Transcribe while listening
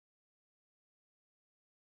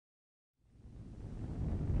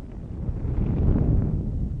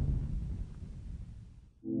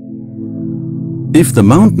If the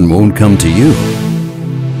mountain won't come to you,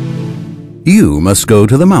 you must go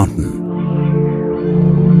to the mountain.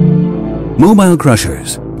 Mobile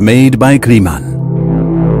crushers made by Kleemann.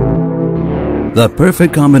 The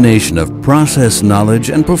perfect combination of process knowledge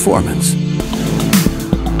and performance.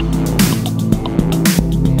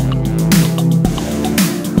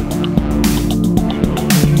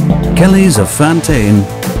 Kelly's of Fontaine,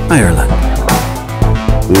 Ireland.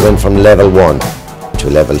 We went from level 1 to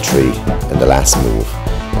level 3 in the last move,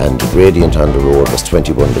 and the gradient on the road was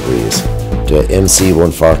 21 degrees. The MC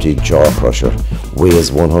 140 jaw crusher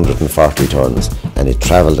weighs 140 tons and it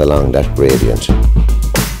travelled along that gradient.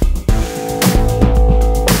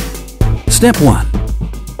 Step 1.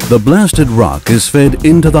 The blasted rock is fed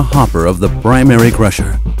into the hopper of the primary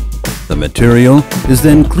crusher. The material is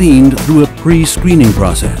then cleaned through a pre-screening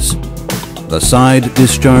process. The side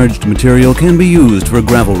discharged material can be used for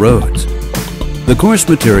gravel roads. The coarse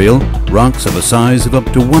material, rocks of a size of up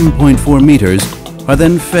to 1.4 meters, are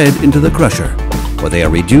then fed into the crusher, where they are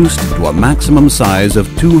reduced to a maximum size of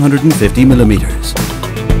 250 millimeters.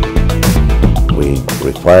 We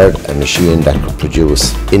required a machine that could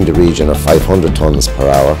produce in the region of 500 tons per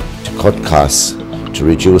hour to cut costs, to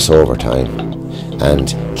reduce overtime, and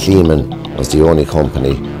Kleemann was the only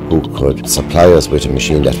company who could supply us with a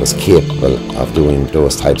machine that was capable of doing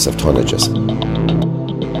those types of tonnages.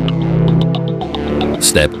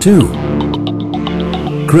 Step 2.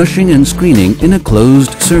 Crushing and screening in a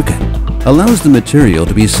closed circuit allows the material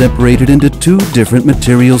to be separated into two different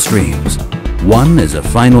material streams. One is a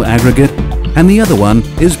final aggregate and the other one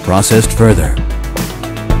is processed further.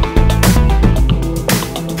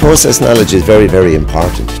 Process knowledge is very, very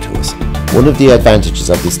important to us. One of the advantages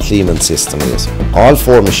of this Kleemann system is all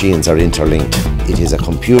 4 machines are interlinked. It is a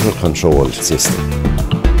computer-controlled system.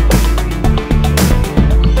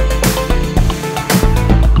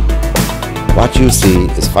 What you see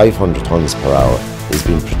is 500 tons per hour is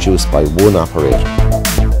being produced by one operator.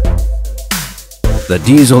 The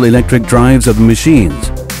diesel-electric drives of the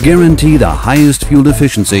machines guarantee the highest fuel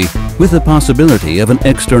efficiency with the possibility of an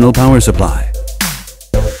external power supply.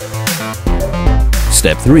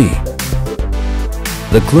 Step 3.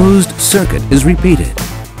 The closed circuit is repeated.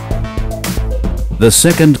 The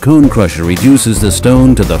second cone crusher reduces the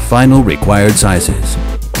stone to the final required sizes.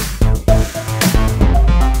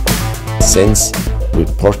 Since we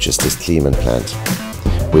purchased this Kleemann plant,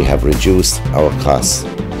 we have reduced our costs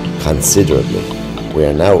considerably. We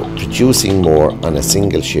are now producing more on a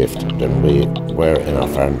single shift than we were in our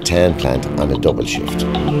Fontaine plant on a double shift.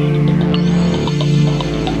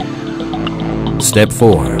 Step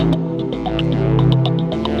 4.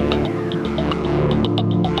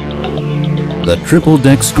 The triple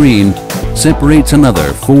deck screen separates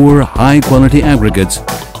another 4 high-quality aggregates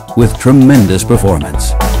with tremendous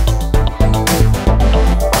performance.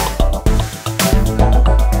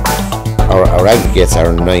 Our aggregates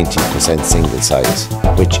are 90% single size,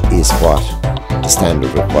 which is what the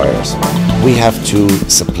standard requires. We have to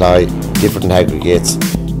supply different aggregates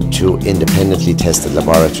to independently tested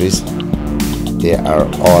laboratories. They are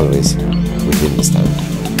always within the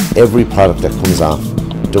standard. Every product that comes off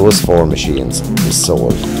those 4 machines is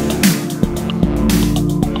sold.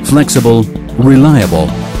 Flexible, reliable,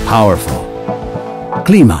 powerful.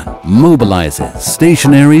 Kleemann mobilizes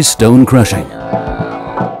stationary stone crushing.